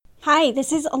Hi,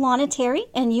 this is Alana Terry,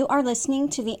 and you are listening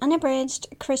to the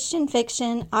Unabridged Christian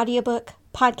Fiction Audiobook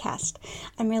Podcast.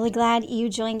 I'm really glad you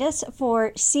joined us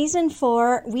for Season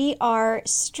 4. We are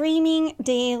streaming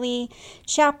daily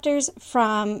chapters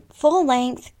from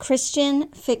full-length Christian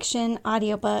fiction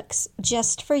audiobooks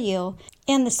just for you.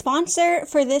 And the sponsor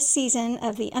for this season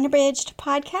of the Unabridged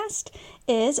Podcast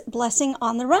is Blessing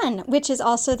on the Run, which is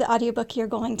also the audiobook you're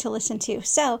going to listen to.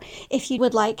 So if you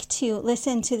would like to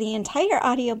listen to the entire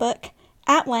audiobook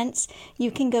at once,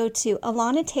 you can go to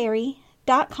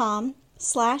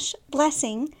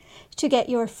alanaterry.com/blessing to get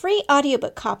your free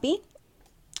audiobook copy,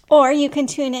 or you can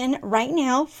tune in right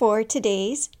now for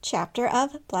today's chapter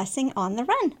of Blessing on the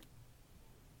Run.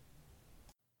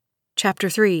 Chapter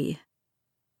 3.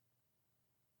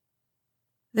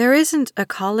 There isn't a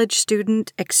college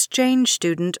student, exchange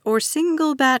student, or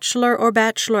single bachelor or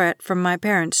bachelorette from my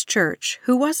parents' church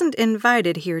who wasn't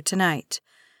invited here tonight.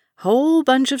 Whole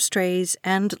bunch of strays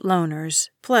and loners,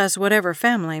 plus whatever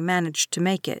family managed to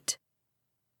make it.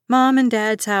 Mom and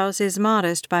Dad's house is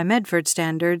modest by Medford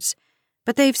standards,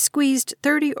 but they've squeezed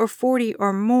 30 or 40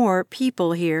 or more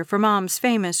people here for Mom's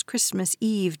famous Christmas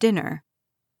Eve dinner.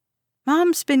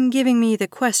 Mom's been giving me the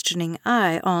questioning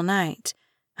eye all night.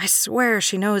 I swear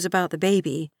she knows about the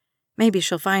baby. Maybe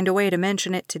she'll find a way to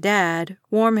mention it to Dad,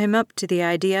 warm him up to the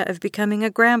idea of becoming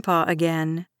a grandpa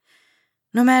again.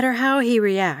 No matter how he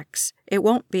reacts, it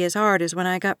won't be as hard as when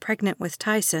I got pregnant with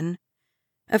Tyson.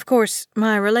 Of course,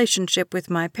 my relationship with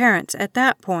my parents at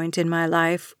that point in my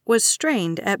life was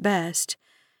strained at best.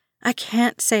 I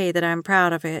can't say that I'm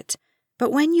proud of it,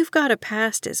 but when you've got a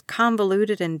past as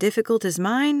convoluted and difficult as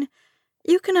mine,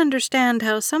 you can understand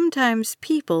how sometimes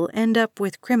people end up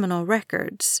with criminal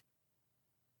records.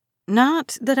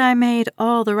 Not that I made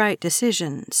all the right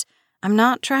decisions. I'm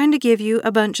not trying to give you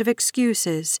a bunch of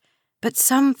excuses, but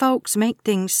some folks make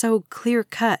things so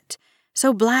clear-cut,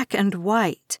 so black and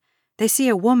white. They see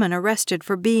a woman arrested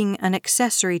for being an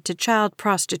accessory to child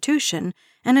prostitution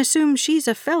and assume she's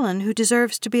a felon who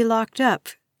deserves to be locked up,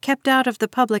 kept out of the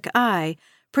public eye,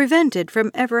 prevented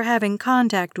from ever having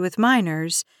contact with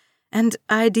minors, and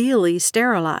ideally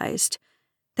sterilized.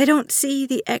 They don't see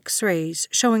the x-rays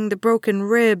showing the broken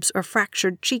ribs or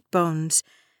fractured cheekbones.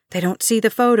 They don't see the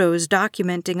photos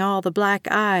documenting all the black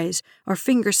eyes or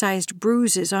finger-sized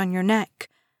bruises on your neck.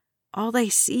 All they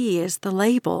see is the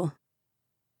label.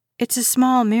 It's a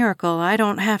small miracle I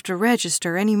don't have to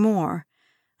register anymore.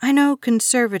 I know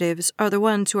conservatives are the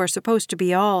ones who are supposed to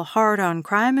be all hard on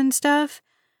crime and stuff,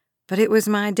 but it was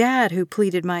my dad who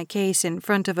pleaded my case in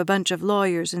front of a bunch of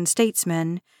lawyers and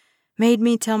statesmen, made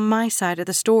me tell my side of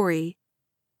the story.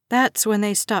 That's when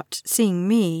they stopped seeing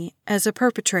me as a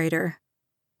perpetrator.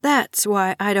 That's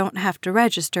why I don't have to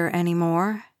register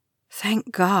anymore.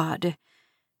 Thank God.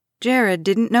 Jared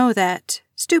didn't know that.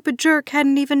 Stupid jerk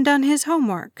hadn't even done his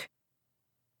homework.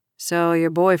 "So your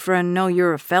boyfriend know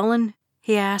you're a felon?"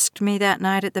 he asked me that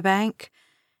night at the bank.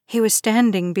 He was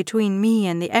standing between me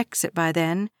and the exit by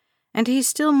then, and he's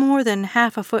still more than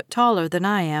half a foot taller than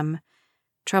I am.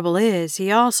 Trouble is,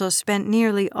 he also spent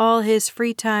nearly all his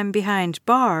free time behind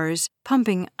bars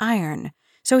pumping iron,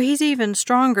 so he's even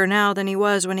stronger now than he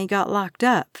was when he got locked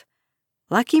up.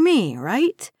 Lucky me,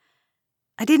 right?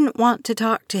 I didn't want to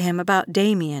talk to him about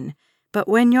Damien, but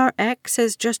when your ex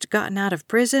has just gotten out of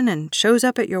prison and shows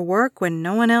up at your work when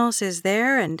no one else is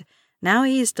there, and now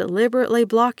he's deliberately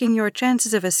blocking your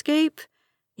chances of escape,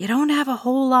 you don't have a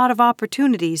whole lot of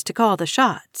opportunities to call the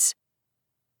shots.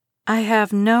 I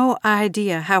have no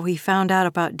idea how he found out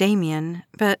about Damien,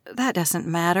 but that doesn't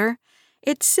matter.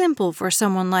 It's simple for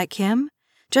someone like him,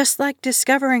 just like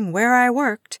discovering where I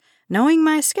worked, knowing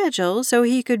my schedule so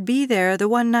he could be there the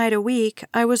one night a week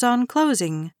I was on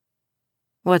closing.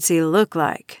 "What's he look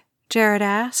like?" Jared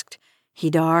asked.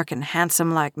 "He dark and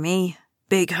handsome like me?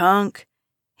 Big hunk?"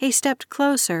 He stepped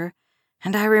closer,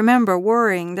 and I remember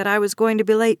worrying that I was going to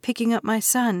be late picking up my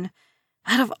son.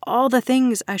 Out of all the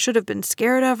things I should have been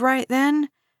scared of right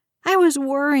then, I was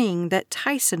worrying that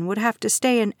Tyson would have to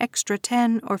stay an extra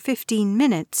 10 or 15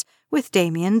 minutes with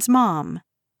Damien's mom.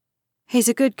 "He's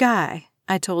a good guy,"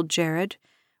 I told Jared.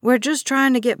 "We're just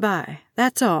trying to get by,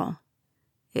 that's all."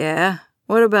 "Yeah?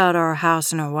 What about our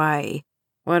house in Hawaii?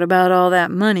 What about all that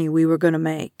money we were going to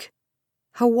make?"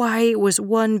 "Hawaii was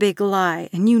one big lie,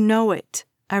 and you know it,"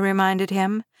 I reminded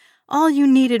him. "All you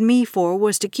needed me for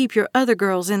was to keep your other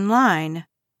girls in line."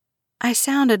 I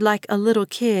sounded like a little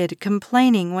kid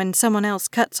complaining when someone else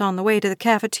cuts on the way to the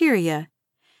cafeteria.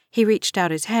 He reached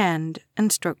out his hand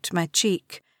and stroked my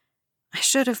cheek. I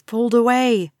should have pulled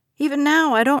away. Even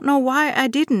now, I don't know why I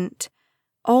didn't.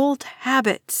 Old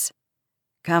habits.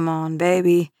 "Come on,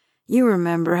 baby. You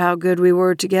remember how good we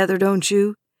were together, don't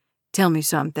you? Tell me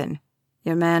something.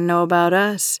 Your man know about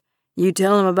us? You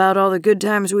tell him about all the good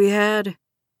times we had?"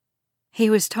 He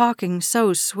was talking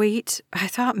so sweet, I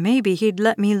thought maybe he'd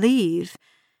let me leave.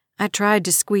 I tried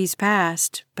to squeeze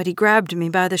past, but he grabbed me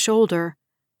by the shoulder.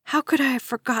 How could I have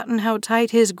forgotten how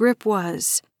tight his grip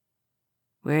was?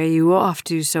 "Where you off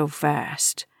to so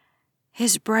fast?"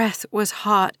 His breath was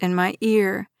hot in my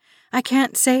ear. I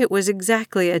can't say it was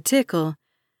exactly a tickle,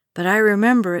 but I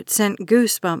remember it sent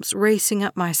goosebumps racing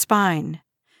up my spine.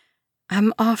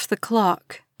 "I'm off the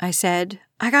clock," I said.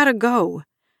 "I gotta go."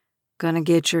 "Gonna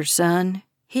get your son?"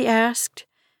 he asked.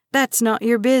 "That's not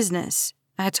your business,"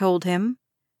 I told him.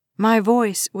 My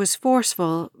voice was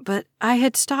forceful, but I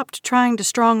had stopped trying to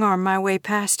strong-arm my way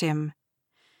past him.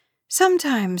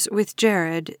 Sometimes with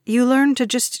Jared, you learn to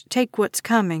just take what's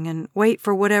coming and wait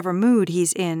for whatever mood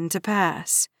he's in to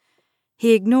pass.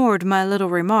 He ignored my little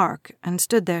remark and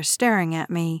stood there staring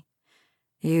at me.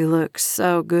 "You look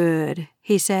so good,"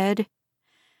 he said.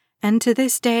 And to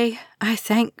this day, I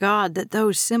thank God that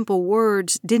those simple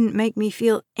words didn't make me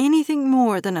feel anything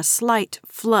more than a slight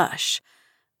flush.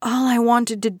 All I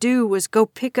wanted to do was go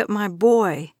pick up my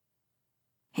boy.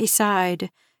 He sighed,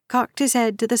 cocked his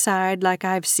head to the side like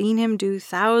I've seen him do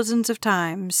thousands of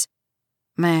times.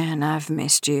 "Man, I've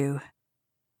missed you."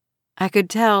 I could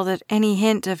tell that any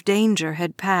hint of danger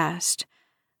had passed.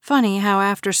 Funny how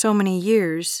after so many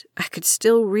years, I could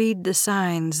still read the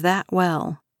signs that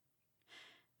well.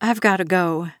 "I've got to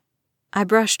go." I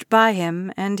brushed by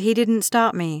him, and he didn't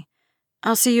stop me.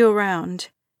 "I'll see you around."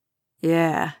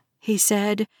 "Yeah," he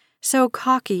said, so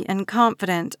cocky and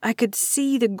confident I could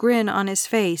see the grin on his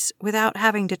face without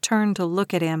having to turn to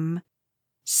look at him.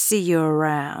 "See you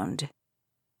around."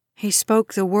 He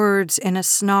spoke the words in a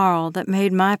snarl that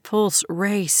made my pulse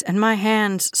race and my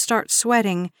hands start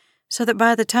sweating, so that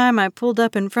by the time I pulled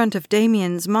up in front of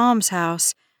Damien's mom's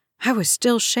house, I was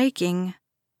still shaking.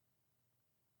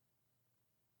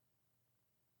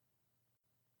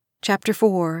 Chapter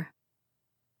 4.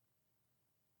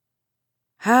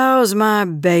 "How's my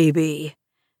baby?"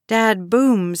 Dad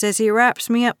booms as he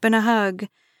wraps me up in a hug.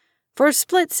 For a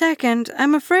split second,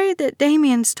 I'm afraid that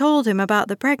Damien's told him about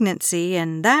the pregnancy,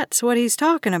 and that's what he's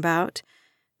talking about.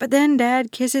 But then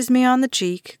Dad kisses me on the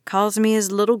cheek, calls me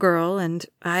his little girl, and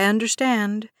I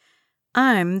understand.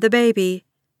 I'm the baby,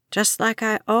 just like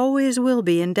I always will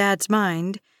be in Dad's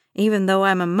mind, even though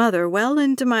I'm a mother well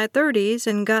into my 30s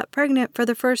and got pregnant for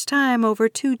the first time over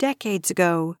 2 decades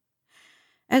ago.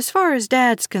 As far as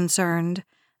Dad's concerned,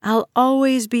 I'll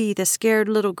always be the scared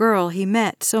little girl he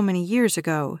met so many years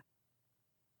ago.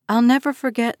 I'll never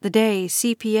forget the day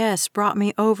CPS brought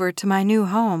me over to my new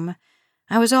home.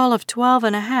 I was all of 12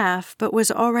 and a half, but was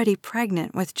already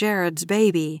pregnant with Jared's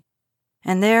baby.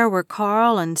 And there were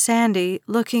Carl and Sandy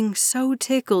looking so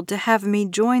tickled to have me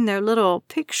join their little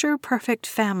picture-perfect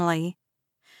family.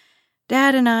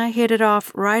 Dad and I hit it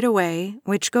off right away,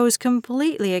 which goes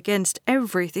completely against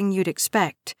everything you'd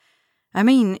expect. I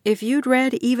mean, if you'd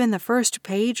read even the first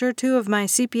page or two of my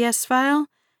CPS file,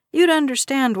 you'd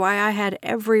understand why I had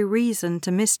every reason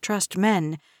to mistrust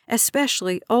men,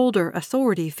 especially older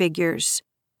authority figures.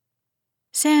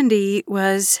 Sandy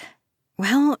was,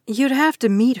 well, you'd have to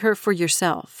meet her for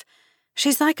yourself.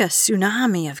 She's like a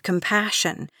tsunami of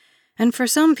compassion, and for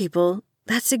some people,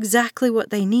 that's exactly what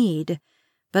they need.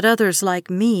 But others like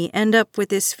me end up with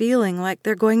this feeling like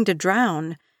they're going to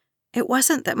drown. It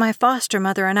wasn't that my foster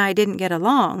mother and I didn't get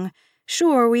along.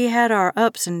 Sure, we had our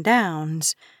ups and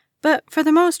downs, but for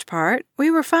the most part, we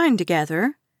were fine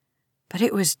together. But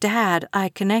it was Dad I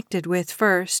connected with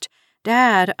first,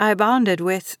 Dad I bonded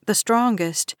with the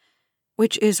strongest,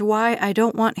 which is why I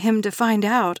don't want him to find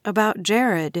out about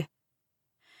Jared.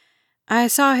 I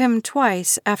saw him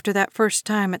twice after that first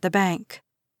time at the bank.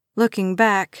 Looking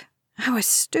back, I was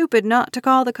stupid not to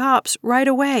call the cops right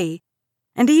away.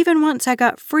 And even once I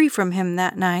got free from him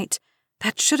that night,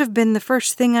 that should have been the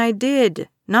first thing I did,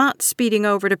 not speeding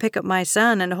over to pick up my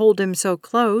son and hold him so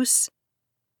close.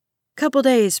 Couple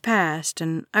days passed,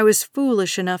 and I was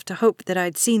foolish enough to hope that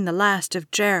I'd seen the last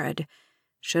of Jared.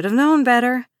 Should have known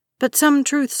better, but some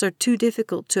truths are too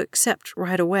difficult to accept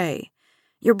right away.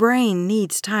 Your brain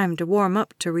needs time to warm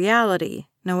up to reality,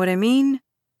 know what I mean?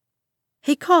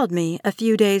 He called me a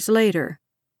few days later.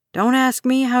 Don't ask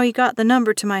me how he got the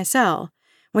number to my cell.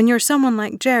 When you're someone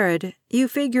like Jared, you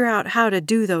figure out how to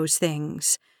do those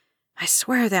things. I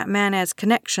swear that man has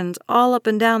connections all up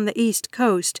and down the East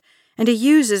Coast, and he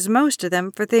uses most of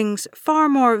them for things far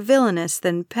more villainous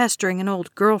than pestering an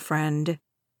old girlfriend.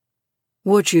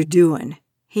 "What you doing?"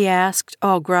 he asked,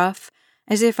 all gruff,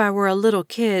 as if I were a little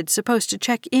kid supposed to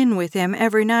check in with him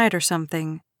every night or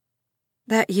something.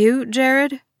 "That you,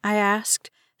 Jared?" I asked,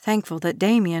 thankful that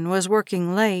Damien was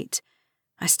working late.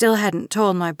 I still hadn't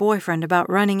told my boyfriend about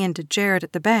running into Jared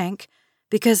at the bank,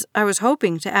 because I was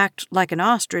hoping to act like an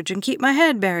ostrich and keep my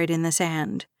head buried in the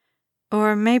sand.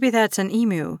 Or maybe that's an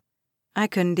emu. I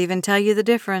couldn't even tell you the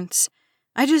difference.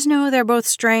 I just know they're both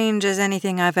strange as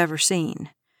anything I've ever seen.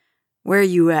 "Where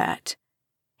you at?"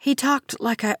 He talked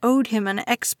like I owed him an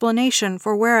explanation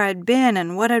for where I'd been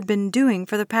and what I'd been doing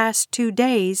for the past 2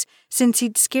 days since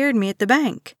he'd scared me at the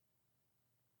bank.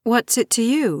 "What's it to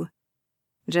you?"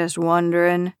 "Just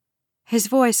wondering." His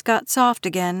voice got soft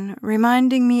again,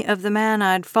 reminding me of the man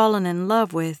I'd fallen in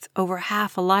love with over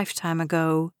half a lifetime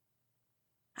ago.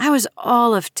 I was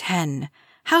all of 10.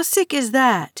 How sick is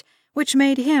that? Which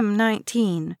made him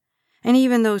 19. And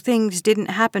even though things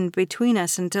didn't happen between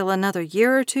us until another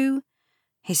year or 2,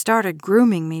 he started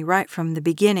grooming me right from the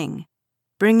beginning,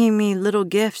 bringing me little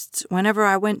gifts whenever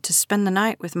I went to spend the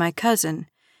night with my cousin,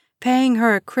 paying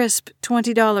her a crisp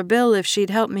 $20 bill if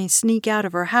she'd help me sneak out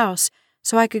of her house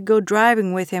so I could go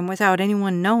driving with him without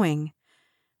anyone knowing.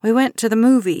 We went to the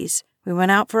movies. We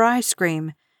went out for ice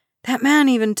cream. That man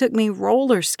even took me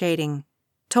roller skating.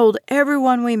 Told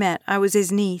everyone we met I was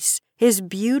his niece, his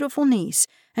beautiful niece,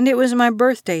 and it was my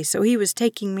birthday, so he was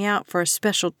taking me out for a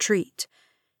special treat.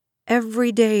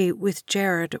 Every day with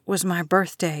Jared was my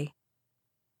birthday.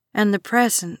 And the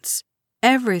presents,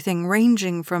 everything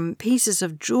ranging from pieces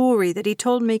of jewelry that he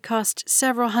told me cost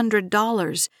several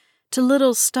 $100s to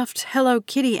little stuffed Hello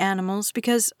Kitty animals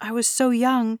because I was so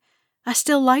young, I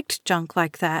still liked junk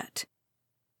like that.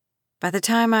 By the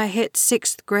time I hit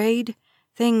 6th grade,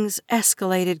 things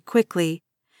escalated quickly.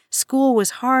 School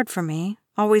was hard for me,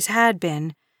 always had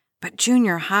been, but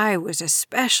junior high was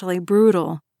especially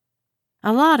brutal.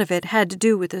 A lot of it had to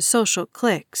do with the social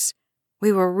cliques.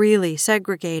 We were really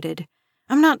segregated.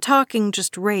 I'm not talking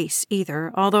just race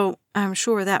either, although I'm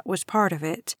sure that was part of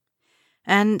it.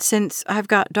 And since I've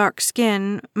got dark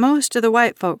skin, most of the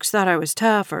white folks thought I was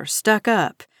tough or stuck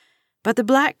up. But the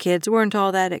black kids weren't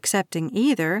all that accepting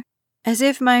either, as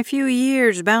if my few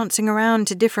years bouncing around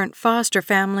to different foster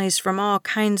families from all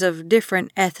kinds of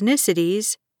different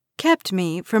ethnicities kept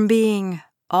me from being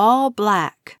all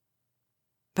black.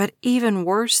 But even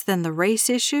worse than the race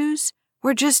issues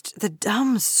were just the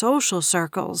dumb social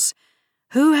circles.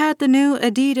 Who had the new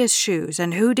Adidas shoes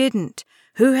and who didn't?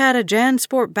 Who had a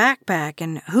JanSport backpack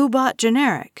and who bought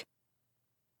generic?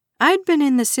 I'd been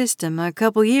in the system a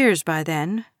couple years by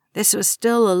then. This was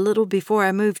still a little before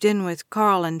I moved in with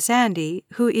Carl and Sandy,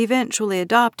 who eventually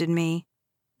adopted me.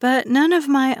 But none of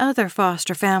my other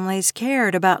foster families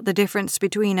cared about the difference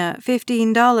between a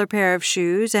 $15 pair of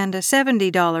shoes and a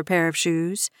 $70 pair of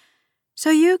shoes. So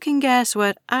you can guess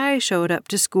what I showed up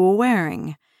to school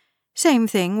wearing. Same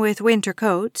thing with winter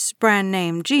coats,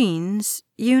 brand-name jeans,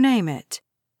 you name it.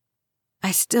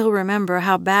 I still remember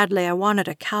how badly I wanted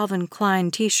a Calvin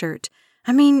Klein t-shirt.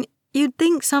 I mean, you'd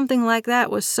think something like that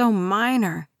was so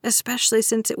minor, especially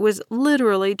since it was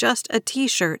literally just a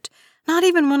t-shirt, not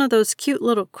even one of those cute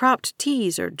little cropped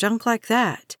tees or junk like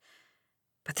that.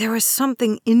 But there was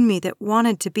something in me that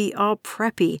wanted to be all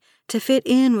preppy, to fit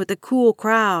in with the cool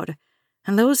crowd,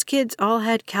 and those kids all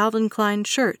had Calvin Klein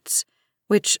shirts,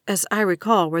 which, as I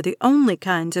recall, were the only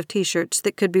kinds of t-shirts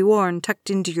that could be worn tucked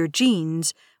into your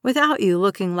jeans without you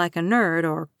looking like a nerd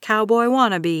or cowboy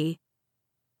wannabe.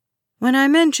 When I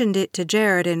mentioned it to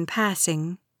Jared in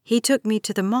passing, he took me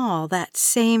to the mall that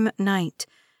same night.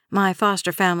 My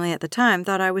foster family at the time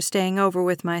thought I was staying over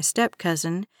with my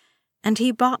step-cousin, and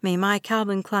he bought me my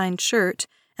Calvin Klein shirt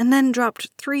and then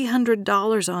dropped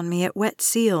 $300 on me at Wet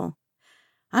Seal.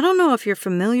 I don't know if you're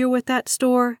familiar with that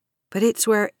store, but it's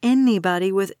where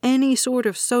anybody with any sort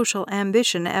of social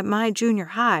ambition at my junior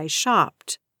high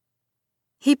shopped.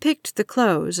 He picked the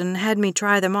clothes and had me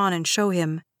try them on and show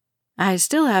him. I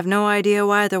still have no idea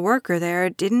why the worker there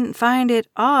didn't find it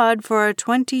odd for a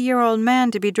 20-year-old man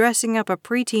to be dressing up a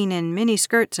preteen in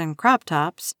miniskirts and crop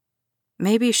tops.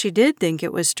 Maybe she did think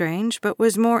it was strange, but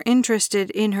was more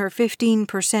interested in her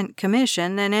 15%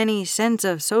 commission than any sense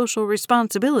of social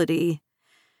responsibility.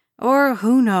 Or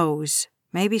who knows,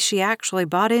 maybe she actually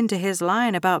bought into his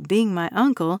line about being my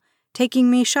uncle, taking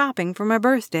me shopping for my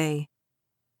birthday.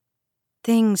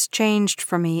 Things changed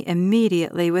for me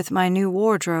immediately with my new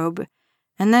wardrobe,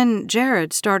 and then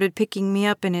Jared started picking me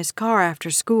up in his car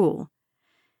after school.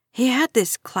 He had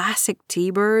this classic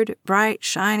T-Bird, bright,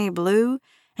 shiny blue,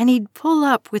 and he'd pull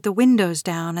up with the windows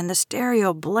down and the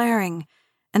stereo blaring,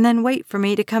 and then wait for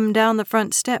me to come down the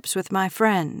front steps with my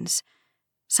friends.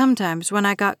 Sometimes when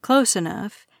I got close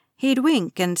enough, he'd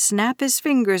wink and snap his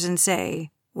fingers and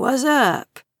say, "What's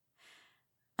up?"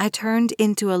 I turned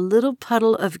into a little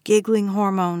puddle of giggling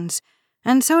hormones,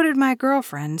 and so did my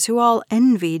girlfriends, who all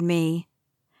envied me.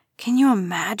 Can you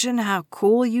imagine how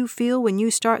cool you feel when you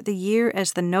start the year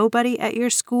as the nobody at your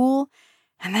school,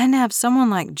 and then have someone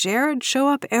like Jared show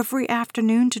up every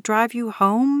afternoon to drive you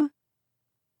home?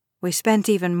 We spent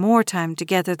even more time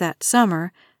together that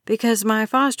summer because my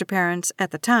foster parents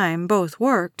at the time both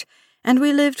worked, and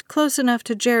we lived close enough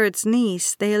to Jared's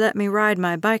niece they let me ride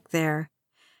my bike there.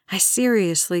 I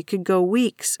seriously could go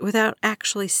weeks without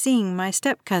actually seeing my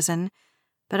step-cousin,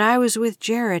 but I was with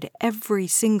Jared every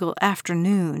single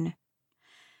afternoon.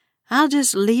 I'll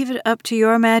just leave it up to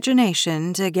your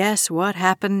imagination to guess what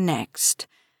happened next.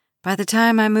 By the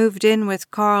time I moved in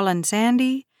with Carl and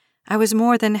Sandy, I was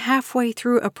more than halfway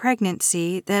through a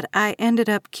pregnancy that I ended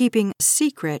up keeping a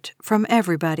secret from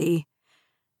everybody.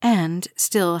 And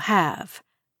still have.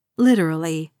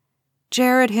 Literally.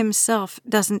 Jared himself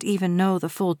doesn't even know the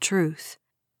full truth.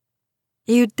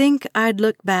 You'd think I'd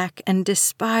look back and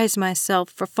despise myself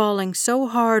for falling so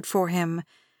hard for him,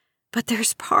 but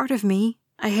there's part of me,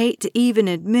 I hate to even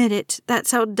admit it,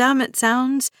 that's how dumb it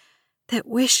sounds, that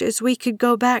wishes we could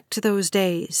go back to those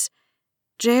days.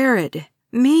 Jared,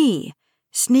 me,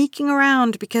 sneaking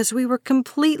around because we were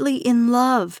completely in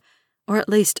love, or at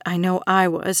least I know I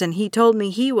was, and he told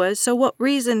me he was, so what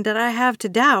reason did I have to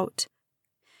doubt?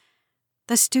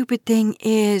 The stupid thing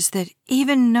is that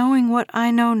even knowing what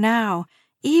I know now,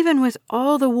 even with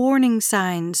all the warning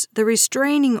signs, the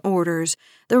restraining orders,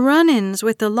 the run-ins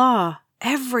with the law,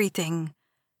 everything,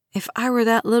 if I were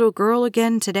that little girl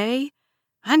again today,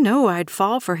 I know I'd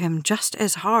fall for him just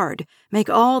as hard, make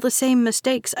all the same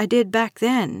mistakes I did back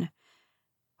then.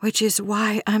 Which is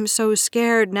why I'm so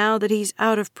scared now that he's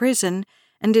out of prison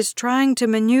and is trying to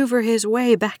maneuver his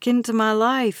way back into my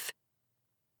life.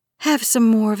 Have some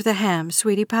more of the ham,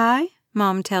 sweetie pie,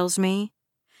 Mom tells me.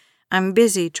 I'm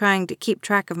busy trying to keep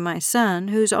track of my son,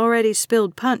 who's already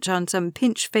spilled punch on some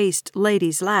pinch-faced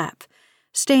lady's lap,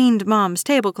 stained Mom's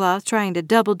tablecloth trying to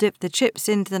double-dip the chips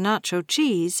into the nacho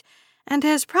cheese, and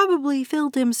has probably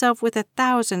filled himself with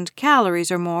 1,000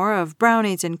 calories or more of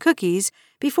brownies and cookies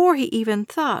before he even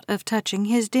thought of touching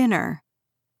his dinner.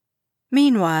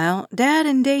 Meanwhile, Dad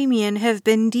and Damien have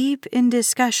been deep in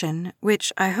discussion,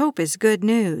 which I hope is good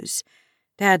news.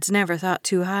 Dad's never thought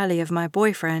too highly of my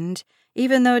boyfriend,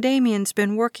 even though Damien's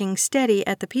been working steady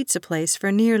at the pizza place for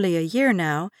nearly a year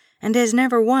now and has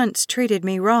never once treated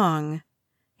me wrong.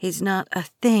 He's not a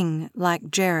thing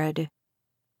like Jared.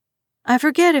 I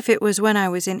forget if it was when I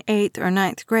was in 8th or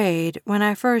 9th grade when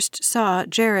I first saw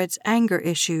Jared's anger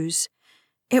issues.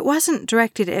 It wasn't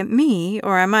directed at me,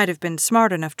 or I might have been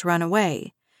smart enough to run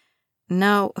away.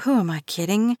 No, who am I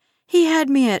kidding? He had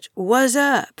me at, "What's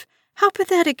up?" How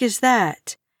pathetic is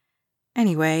that?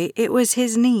 Anyway, it was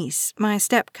his niece, my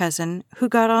step-cousin, who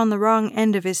got on the wrong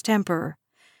end of his temper.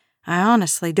 I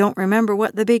honestly don't remember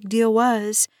what the big deal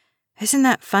was. Isn't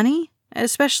that funny?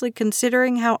 Especially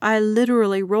considering how I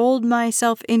literally rolled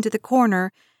myself into the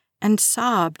corner and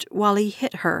sobbed while he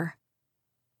hit her.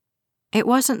 It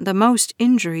wasn't the most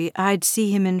injury I'd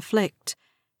see him inflict.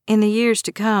 In the years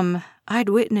to come, I'd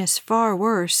witness far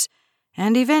worse,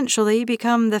 and eventually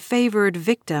become the favored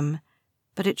victim.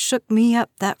 But it shook me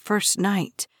up that first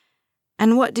night.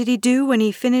 And what did he do when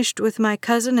he finished with my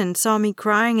cousin and saw me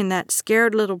crying in that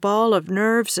scared little ball of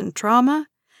nerves and trauma?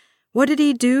 What did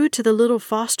he do to the little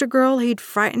foster girl he'd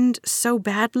frightened so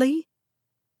badly?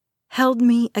 Held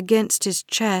me against his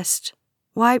chest,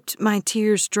 wiped my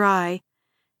tears dry,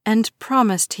 and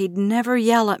promised he'd never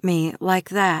yell at me like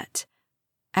that,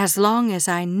 as long as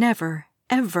I never,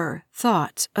 ever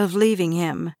thought of leaving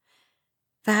him.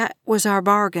 That was our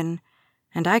bargain,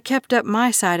 and I kept up my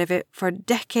side of it for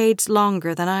decades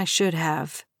longer than I should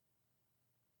have.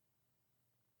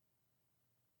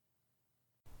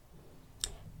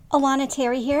 Alana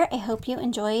Terry here. I hope you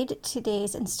enjoyed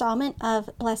today's installment of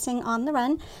Blessing on the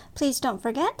Run. Please don't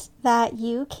forget that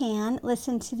you can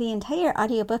listen to the entire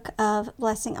audiobook of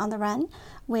Blessing on the Run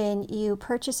when you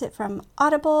purchase it from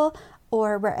Audible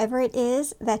or wherever it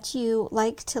is that you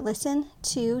like to listen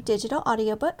to digital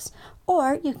audiobooks,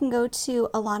 or you can go to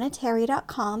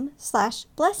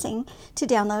alanaterry.com/blessing to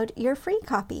download your free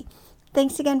copy.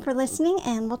 Thanks again for listening,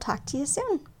 and we'll talk to you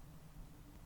soon.